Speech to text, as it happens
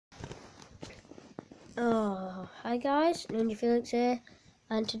Oh, hi guys, Ninja Felix here,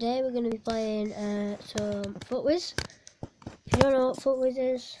 and today we're going to be playing some Futwiz. If you don't know what Futwiz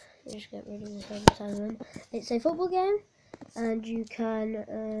is, just get rid of this advertisement. It's a football game, and you can,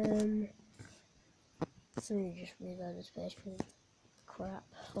 let me just reload the space for crap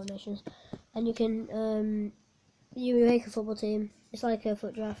formations, and you can, you make a football team. It's like a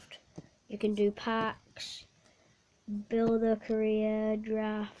foot draft. You can do packs, build a career,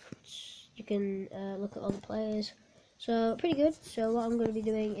 drafts. You can look at all the players, so pretty good. So what I'm going to be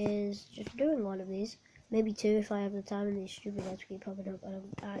doing is just doing one of these, maybe two if I have the time, and these stupid ads keep popping up, and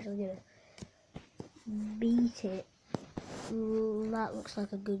I'm actually going to beat it. Ooh, that looks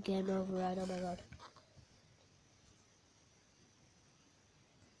like a good game override, oh my god.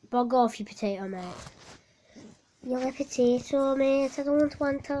 Bog off, you potato, mate. You're a potato, mate. I don't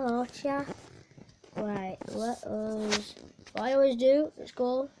want to hurt ya. Right, what I always do, let's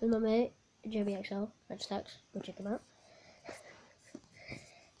go with my mate, JBXL, Regstex, go check him out,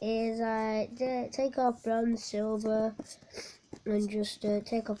 is I take off bronze, silver, and just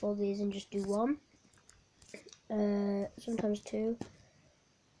take off all these and just do one, sometimes two,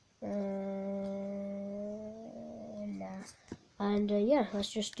 nah, and yeah,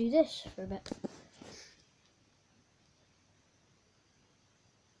 let's just do this for a bit.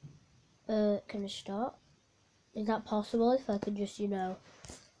 Can I start? Is that possible if I could just, you know,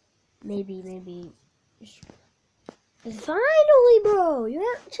 maybe just... Finally, bro!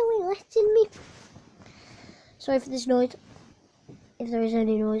 You're actually letting me... Sorry for this noise. If there is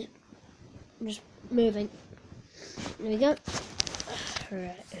any noise, I'm just moving. There we go.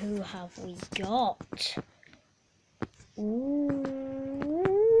 Right, who have we got? Ooh.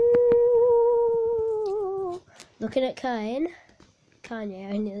 Looking at Kanye, I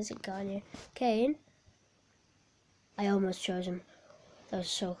knew this was Kanye. Kane. I almost chose him. That was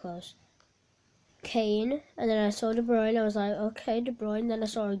so close. Kane, and then I saw De Bruyne. I was like, okay, De Bruyne. Then I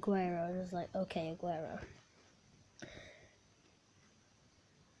saw Aguero, and I was like, okay, Aguero.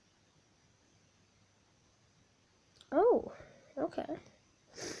 Oh, okay.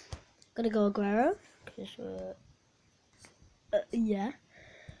 Gonna go Aguero. Yeah.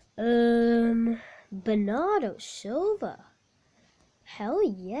 Bernardo Silva. Hell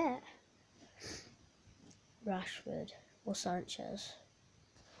yeah. Rashford or Sanchez.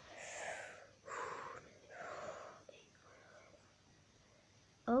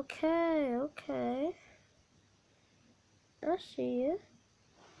 Okay. I see you.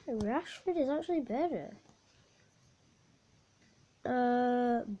 Rashford is actually better.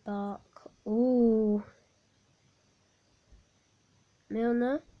 Bach. Ooh.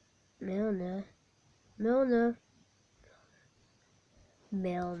 Milner.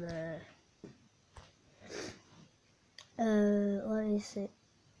 Let me see.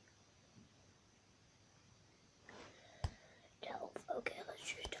 Delve. Okay, let's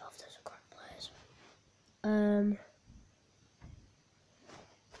choose Delve. Those are great players.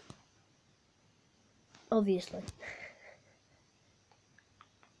 Obviously.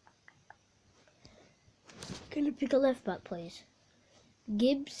 Can you pick a left back, please?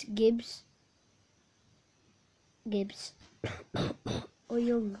 Gibbs. Or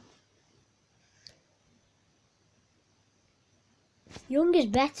Young. Young is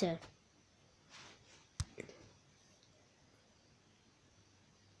better.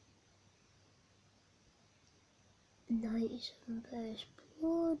 Nice and best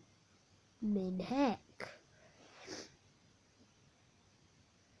blood. Min heck.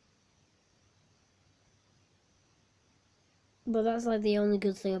 But that's like the only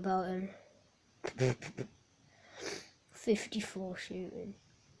good thing about him. 54 shooting.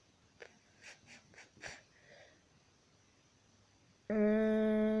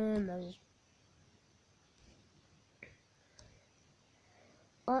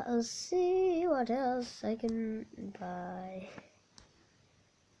 Let us see what else I can buy.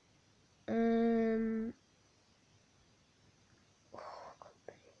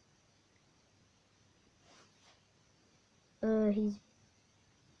 He's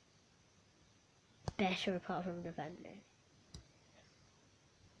better apart from defending.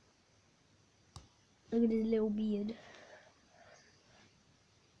 Look at his little beard.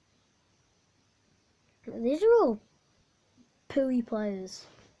 These are all pooey players.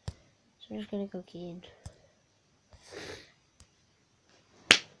 So I'm just gonna go Keane.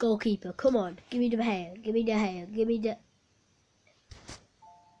 Goalkeeper, come on. Give me the hair. Give me the...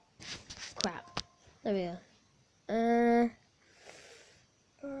 Crap. There we go.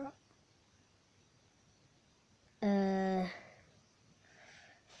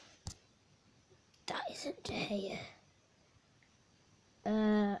 That isn't De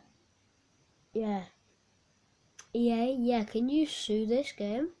Gea. Yeah. EA, yeah, can you sue this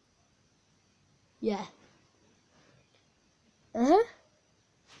game? Yeah. Uh-huh.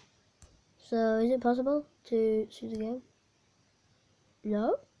 So, is it possible to sue the game?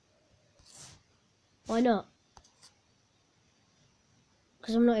 No? Why not?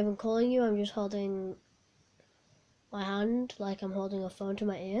 Because I'm not even calling you, I'm just holding my hand like I'm holding a phone to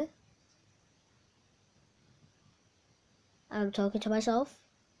my ear. And I'm talking to myself.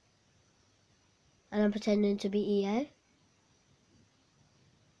 And I'm pretending to be EA.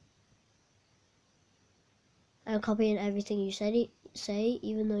 I'm copying everything you say,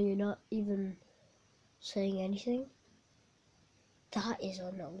 even though you're not even saying anything. That is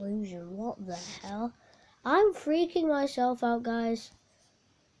an illusion. What the hell? I'm freaking myself out, guys.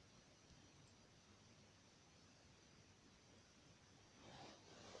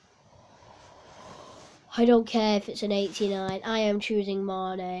 I don't care if it's an 89. I am choosing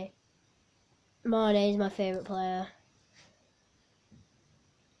Mane. Mane is my favourite player.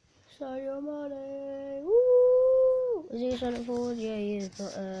 Sadio Mane. Woo! Is he a centre forward? Yeah, he is,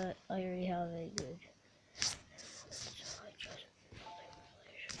 but I already have a good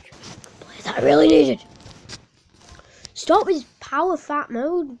player that I really needed. Stop his power fat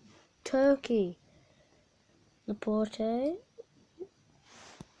mode, Turkey. Laporte.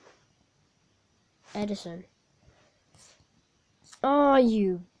 Edison. Are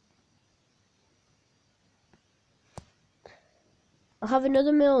you? I'll have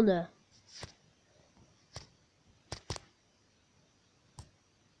another Milner.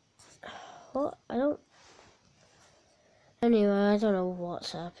 What? I don't... Anyway, I don't know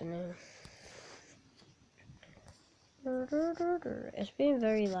what's happening. It's been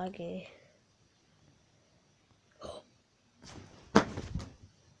very laggy.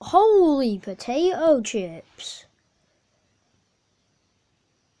 Holy potato chips!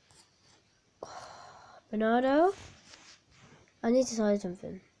 Bernardo? I need to tell you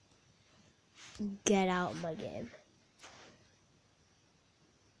something. Get out of my game.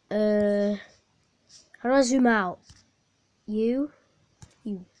 How do I zoom out? You.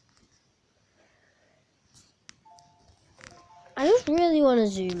 I just really want to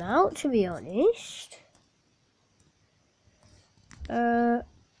zoom out, to be honest.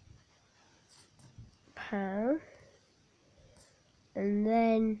 Pound. And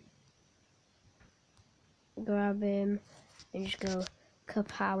then grab him and just go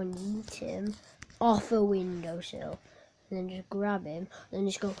kapow and eat him off a windowsill. And then just grab him and then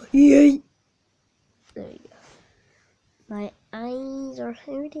just go yeet. There you go. My eyes are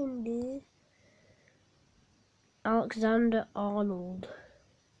hurting, dude. Alexander Arnold.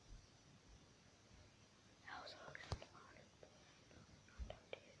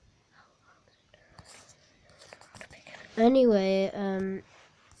 Anyway, gonna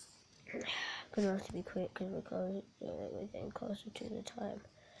have to be quick because we're getting closer to the time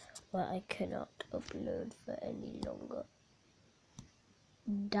where I cannot upload for any longer.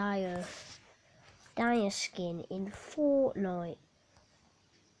 Dire skin in Fortnite.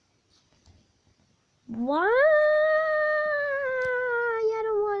 Why? I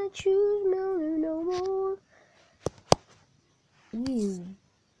don't want to choose Milner no more. You.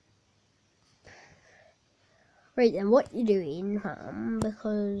 Right then, what you doing,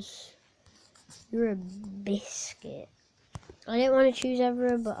 because you're a biscuit. I didn't want to choose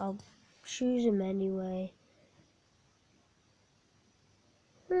Everett, but I'll choose him anyway.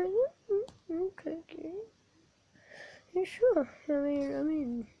 Okay. Yeah, sure. I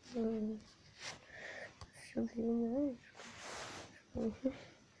mean, something nice.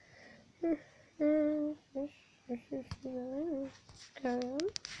 Carry on.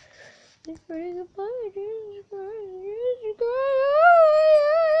 It's pretty good play,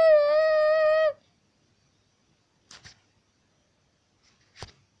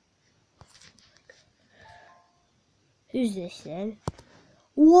 Who's this then?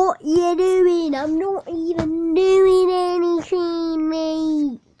 What you doing? I'm not even doing anything,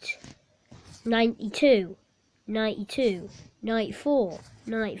 mate. 92, 92, 94,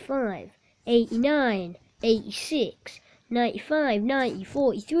 95, 89, 86, 95, 90,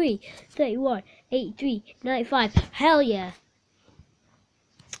 43, 31, 83, 95. Hell yeah.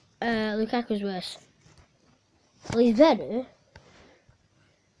 Lukaku's worse. Well, he's better,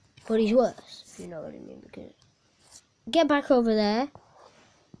 but he's worse, if you know what I mean. Because get back over there,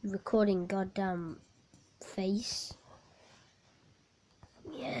 recording goddamn face.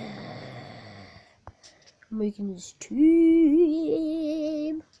 Yeah. I'm making this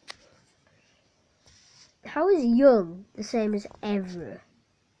team. How is Young the same as ever?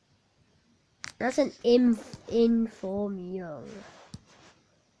 That's an inform Young.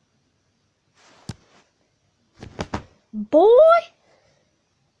 Boy!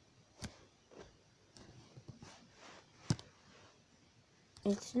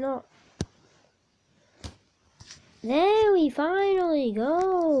 It's not. There we finally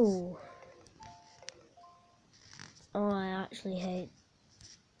go. Oh, I actually hate.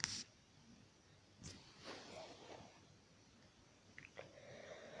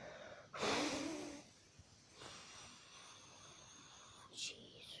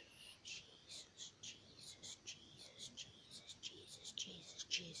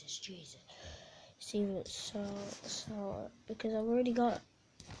 Jesus. See if it's so because I've already got.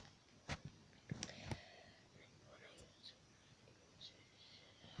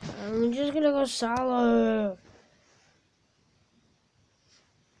 I'm just gonna go solo.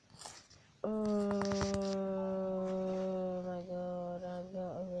 Oh my god, I've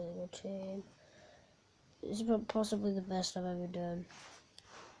got a really good team. This is possibly the best I've ever done.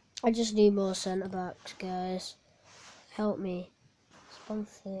 I just need more centre backs, guys. Help me.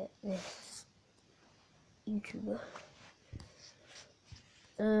 Sponsor this YouTuber.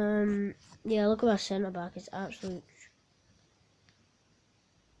 Yeah, look at my centre back. It's absolute.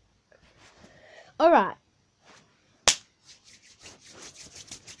 Alright.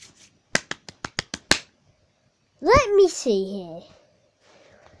 Let me see here.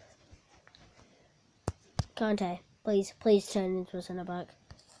 Kante, please turn into a centre back.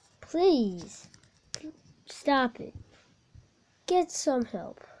 Please. Stop it. Get some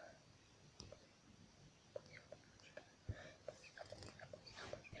help.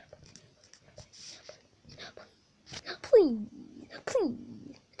 Please.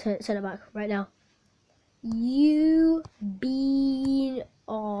 Centre back right now. You bean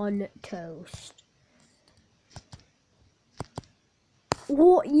on toast.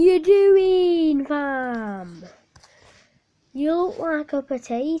 What you doing, fam? You look like a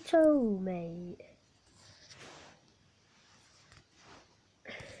potato, mate.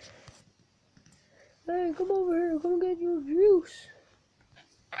 Hey, come over here. Come get your juice.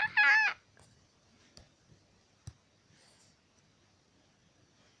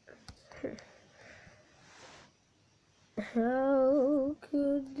 How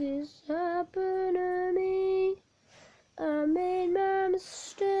could this happen to me? I made my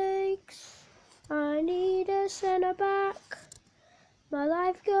mistakes. I need a centre back. My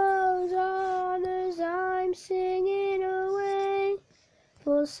life goes on as I'm singing away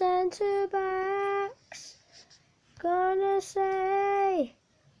for centre backs. Gonna say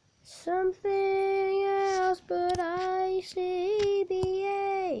something else, but I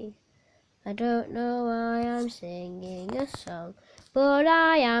CBA. I don't know why I'm singing a song, but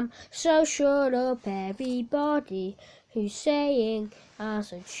I am, so shut up everybody who's saying I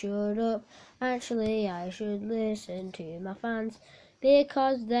should shut up. Actually, I should listen to my fans,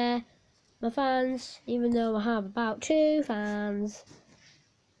 because they're my fans, even though I have about 2 fans.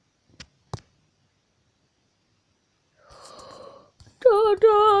 Da,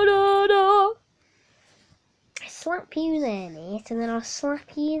 da, da, da. I slap you there, mate, and then I'll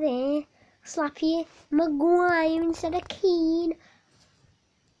slap you there. Slap you, Maguire instead of Keane.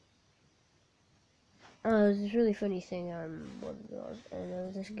 Oh, there's this really funny thing what it was, and there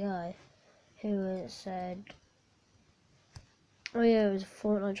was this guy who said, oh yeah, it was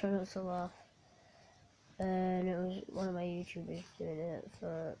Fortnite trying not to laugh, and it was one of my YouTubers doing it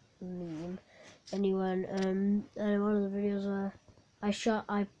for a meme, and he went, and one of the videos where I shot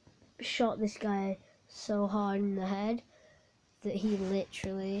this guy so hard in the head that he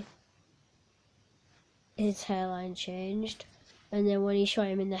literally, his hairline changed, and then when he shot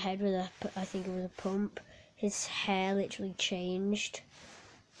him in the head with I think it was a pump, his hair literally changed.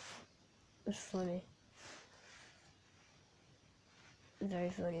 It was funny. Very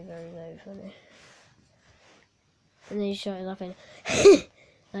funny, very, very funny. And then he started laughing.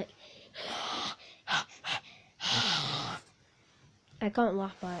 Like, I can't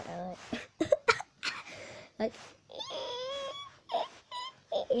laugh by it, like,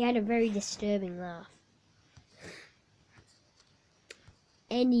 he had a very disturbing laugh.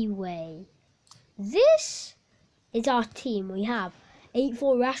 Anyway, this is our team. We have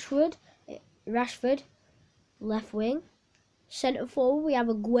 84 Rashford, left wing. Centre forward, we have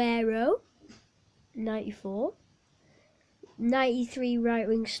Aguero, 94. 93 right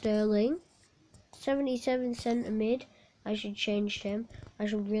wing Sterling. 77 centre mid. I should change him. I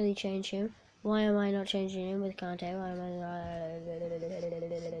should really change him. Why am I not changing him with Kante? Why am I...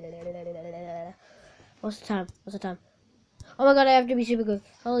 What's the time? Oh my god, I have to be super good.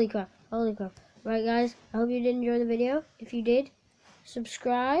 Holy crap. Right, guys, I hope you did enjoy the video. If you did,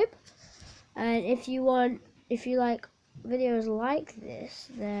 subscribe. And if you like videos like this,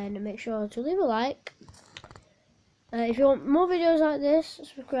 then make sure to leave a like. If you want more videos like this,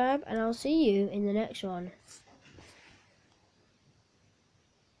 subscribe, and I'll see you in the next one.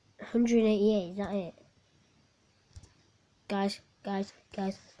 188, is that it? Guys,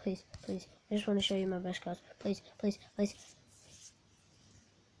 please. I just want to show you my best cards. Please.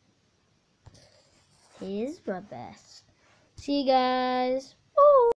 Here's my best. See you guys.